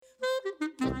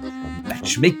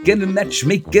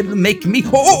matchmaker, make me.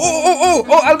 Oh,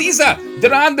 Aliza,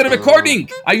 they're on the recording.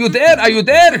 Are you there?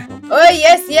 Oh,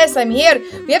 yes, I'm here.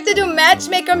 We have to do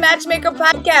Matchmaker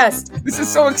podcast. This is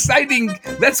so exciting.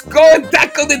 Let's go and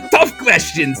tackle the tough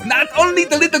questions. Not only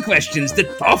the little questions, the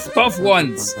tough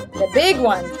ones. The big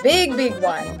ones, big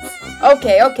ones.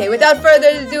 Okay, without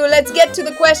further ado, let's get to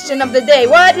the question of the day.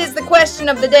 What is the question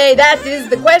of the day? That is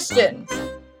the question.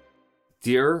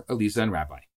 Dear Aliza and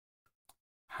Rabbi,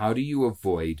 how do you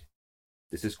avoid,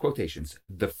 this is quotations,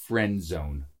 the friend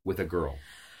zone with a girl?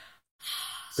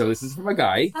 So this is from a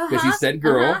guy, because he said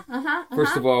girl.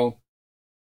 First of all,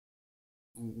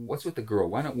 what's with the girl?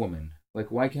 Why not woman?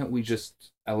 Like, why can't we just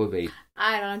elevate?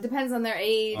 I don't know. It depends on their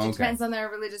age. Okay. It depends on their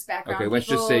religious background. Okay, let's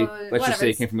just say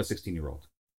it came from a 16-year-old.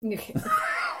 Okay.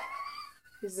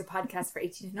 This is a podcast for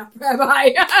 18 and up,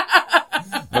 Rabbi.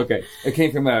 Okay, it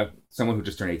came from someone who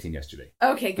just turned 18 yesterday.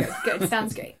 Okay, good.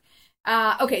 Sounds great.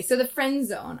 Okay, so the friend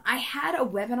zone. I had a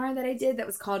webinar that I did that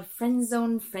was called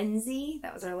Friendzone Frenzy.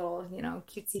 That was our little,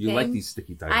 cutesy thing. You like these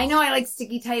sticky titles. I know I like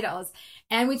sticky titles.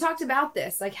 And we talked about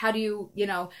this. Like, how do you,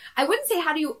 I wouldn't say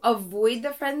how do you avoid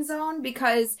the friend zone,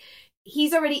 because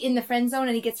he's already in the friend zone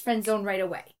and he gets friend zone right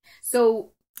away.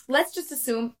 So let's just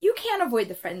assume you can't avoid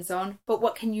the friend zone, but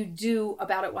what can you do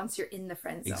about it once you're in the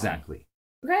friend zone? Exactly.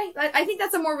 Right? I think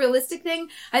that's a more realistic thing.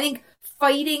 I think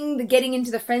fighting the getting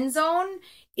into the friend zone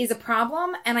is a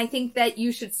problem. And I think that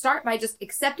you should start by just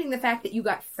accepting the fact that you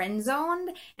got friend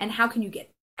zoned, and how can you get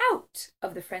out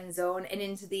of the friend zone and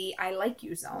into the I like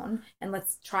you zone, and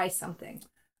let's try something.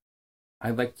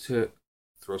 I'd like to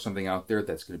throw something out there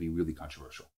that's going to be really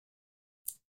controversial.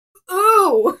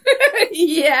 Ooh,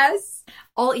 yes.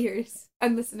 All ears.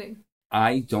 I'm listening.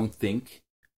 I don't think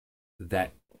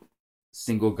that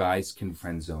single guys can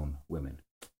friend zone women.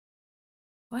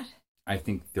 What? I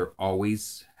think they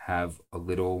always have a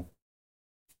little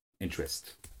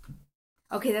interest.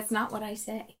 Okay, that's not what I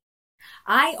say.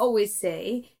 I always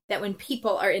say that when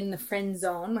people are in the friend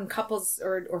zone, when couples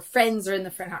or friends are in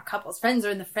the friend, not couples, friends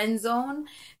are in the friend zone,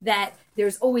 that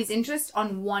there's always interest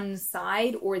on one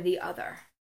side or the other.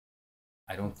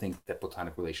 I don't think that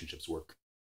platonic relationships work.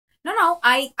 No,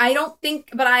 I don't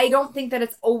think that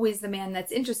it's always the man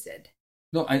that's interested.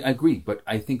 No, I agree, but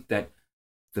I think that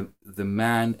the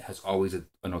man has always an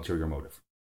ulterior motive.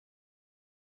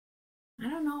 I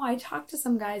don't know. I talk to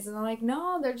some guys and they're like,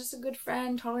 no, they're just a good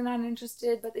friend, totally not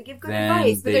interested, but they give good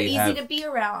advice, but they're easy to be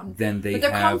around. Then they're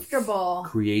comfortable.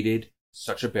 Created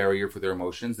such a barrier for their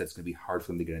emotions that's going to be hard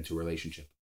for them to get into a relationship.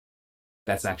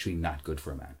 That's actually not good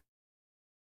for a man.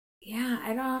 Yeah,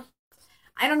 I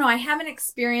don't know. I haven't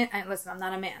experienced, listen, I'm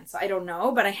not a man, so I don't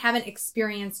know, but I haven't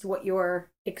experienced what you're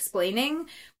explaining.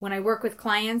 When I work with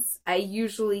clients, I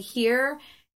usually hear,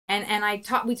 and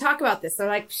we talk about this. They're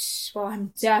like, well,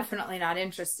 I'm definitely not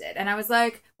interested. And I was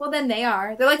like, well, then they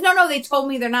are. They're like, no, they told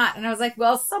me they're not. And I was like,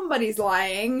 well, somebody's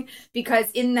lying, because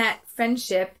in that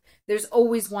friendship, there's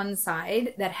always one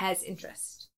side that has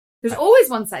interest. There's always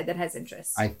one side that has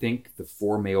interest. I think the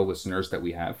 4 male listeners that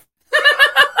we have,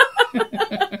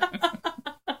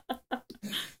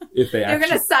 they're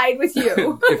going to side with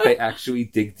you. If they actually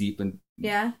dig deep and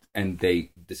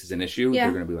this is an issue,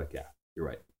 they're going to be like, yeah, you're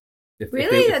right. If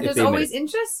there's always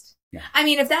interest? Yeah. I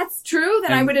mean, if that's true,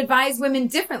 then I would advise women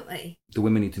differently. The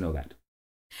women need to know that.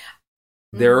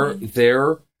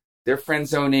 They're friend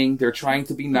zoning, they're trying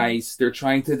to be nice, they're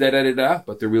trying to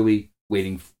but they're really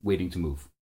waiting to move.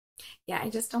 Yeah, I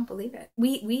just don't believe it.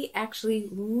 We actually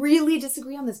really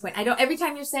disagree on this point. Every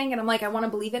time you're saying it, I'm like, I want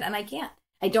to believe it, and I can't.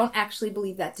 I don't actually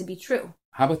believe that to be true.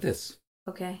 How about this?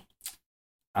 Okay.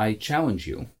 I challenge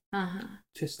you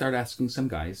to start asking some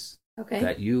guys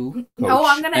that you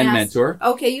coach and mentor.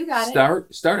 Okay, you got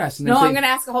it. Start asking them. No, I'm going to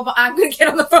ask a whole bunch. I'm going to get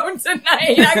on the phone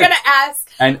tonight. I'm going to ask.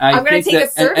 And I'm going to take a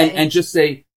survey. And just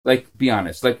say, like, be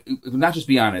honest. Like, not just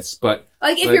be honest, but...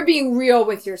 Like, if you're being real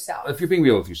with yourself. If you're being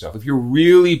real with yourself. If you're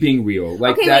really being real.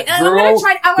 Like, okay, that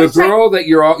wait, girl... girl that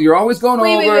you're always going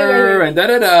over and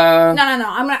da-da-da. No.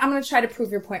 I'm going to try to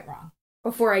prove your point wrong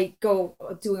before I go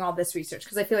doing all this research,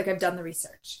 because I feel like I've done the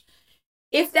research.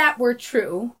 If that were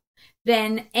true,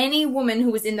 then any woman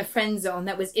who was in the friend zone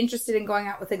that was interested in going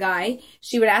out with a guy,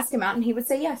 she would ask him out and he would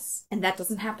say yes. And that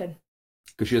doesn't happen.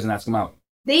 Because she doesn't ask him out.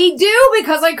 They do,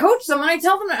 because I coach them and I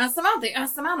tell them to ask them out. They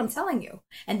ask them out, I'm telling you.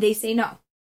 And they say no.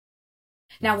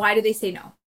 Now, why do they say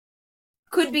no?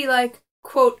 Could be like,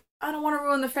 quote, I don't want to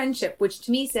ruin the friendship, which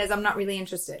to me says I'm not really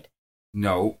interested.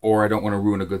 No, or I don't want to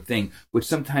ruin a good thing, which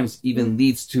sometimes even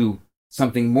leads to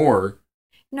something more.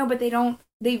 No, but they don't.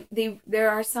 There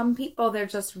are some people, they're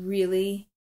really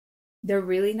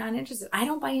not interested. I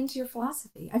don't buy into your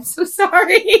philosophy. I'm so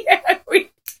sorry.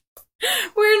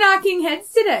 We're not talking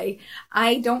heads today.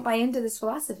 I don't buy into this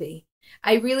philosophy.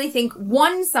 I really think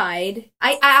one side,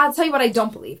 I'll tell you what I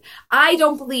don't believe. I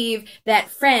don't believe that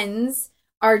friends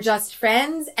are just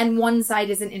friends and one side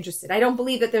isn't interested. I don't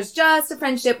believe that there's just a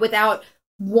friendship without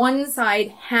one side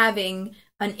having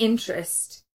an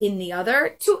interest in the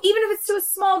other, to even if it's to a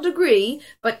small degree,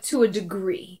 but to a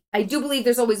degree. I do believe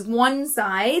there's always one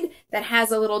side that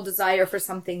has a little desire for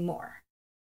something more.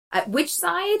 Which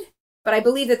side? But I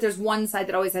believe that there's one side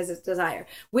that always has this desire,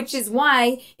 which is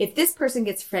why if this person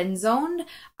gets friend zoned,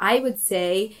 I would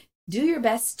say do your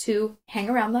best to hang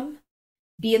around them,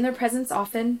 be in their presence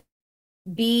often,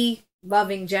 be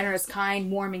loving, generous, kind,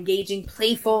 warm, engaging,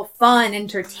 playful, fun,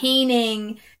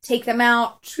 entertaining, take them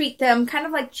out, treat them, kind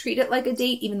of like treat it like a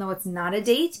date, even though it's not a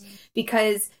date,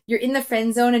 because you're in the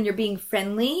friend zone and you're being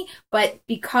friendly. But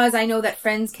because I know that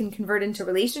friends can convert into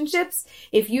relationships,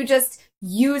 if you just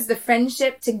use the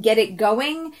friendship to get it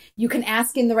going, you can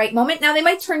ask in the right moment. Now, they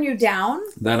might turn you down.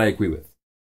 That I agree with.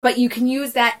 But you can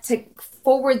use that to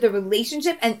forward the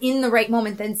relationship and in the right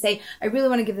moment then say, I really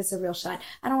want to give this a real shot.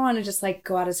 I don't want to just like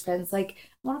go out as friends. Like,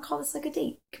 I want to call this like a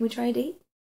date. Can we try a date?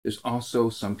 There's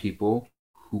also some people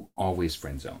who always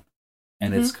friend zone.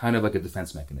 And it's kind of like a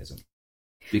defense mechanism.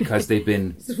 Because they've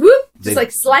been... just like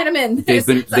slide them in. They've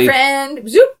been... friend.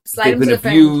 Zoop, slide them to the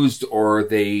friend. They've been abused or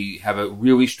they have a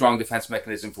really strong defense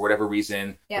mechanism for whatever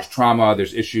reason. Yep. There's trauma,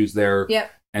 there's issues there.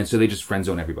 Yep. And so they just friend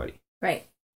zone everybody. Right.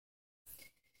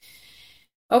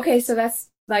 Okay, so that's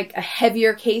like a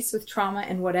heavier case with trauma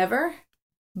and whatever,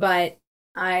 but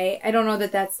I don't know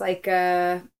that that's like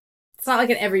it's not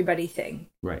like an everybody thing.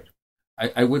 Right.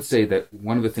 I would say that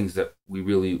one of the things that we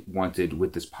really wanted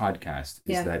with this podcast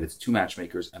is that it's two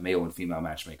matchmakers, a male and female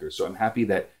matchmaker. So I'm happy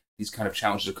that these kind of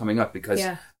challenges are coming up because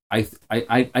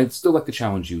I'd still like to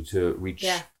challenge you to reach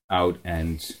out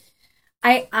and...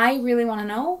 I really want to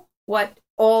know what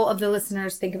all of the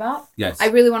listeners think about. Yes. I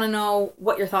really want to know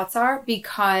what your thoughts are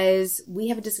because we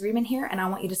have a disagreement here and I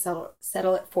want you to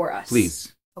settle it for us.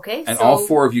 Please. Okay? And so, all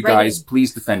four of you guys,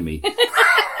 please defend me.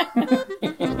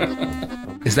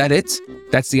 Is that it?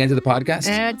 That's the end of the podcast?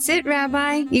 That's it,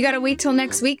 Rabbi. You got to wait till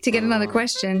next week to get another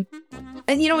question.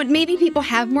 And you know what? Maybe people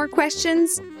have more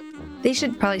questions. They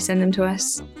should probably send them to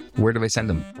us. Where do I send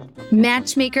them?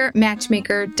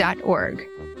 matchmaker.org.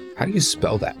 How do you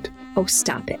spell that? Oh,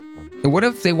 stop it. What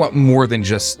if they want more than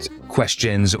just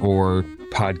questions or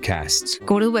podcasts?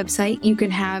 Go to the website. You can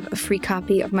have a free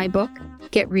copy of my book,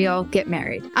 Get Real, Get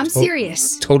Married. I'm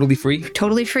serious. Totally free?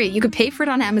 Totally free. You could pay for it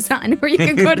on Amazon or you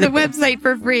can go to the website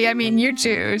for free. I mean, you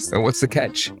choose. And what's the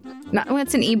catch? Well,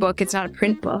 it's an ebook. It's not a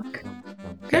print book. Okay.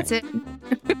 That's it.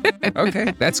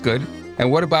 Okay, that's good.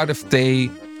 And what about if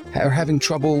they are having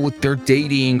trouble with their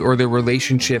dating or their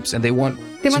relationships and they want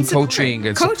some coaching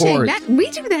and support?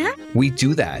 We do that. We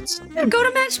do that. Go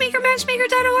to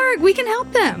matchmaker.org. We can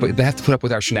help them. But they have to put up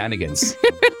with our shenanigans.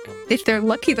 If they're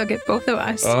lucky, they'll get both of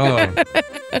us. Oh.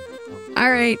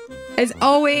 All right. As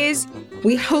always,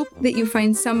 we hope that you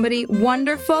find somebody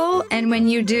wonderful. And when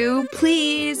you do,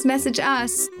 please message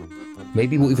us.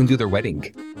 Maybe we'll even do their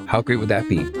wedding. How great would that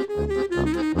be?